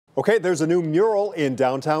Okay, there's a new mural in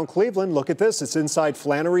downtown Cleveland. Look at this. It's inside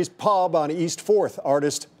Flannery's pub on East 4th.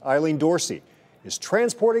 Artist Eileen Dorsey is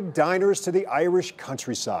transporting diners to the Irish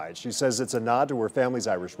countryside. She says it's a nod to her family's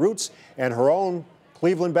Irish roots and her own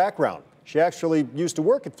Cleveland background. She actually used to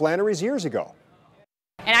work at Flannery's years ago.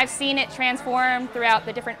 And I've seen it transform throughout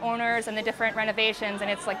the different owners and the different renovations, and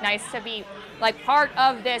it's like nice to be like part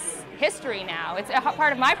of this history now. It's a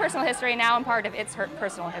part of my personal history now and part of its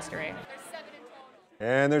personal history.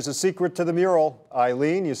 And there's a secret to the mural.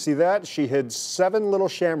 Eileen, you see that? She hid 7 little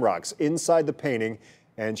shamrocks inside the painting,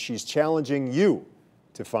 and she's challenging you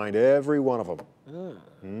to find every one of them.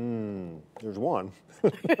 There's one.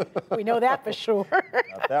 We know that for sure.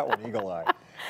 Not that one, eagle eye.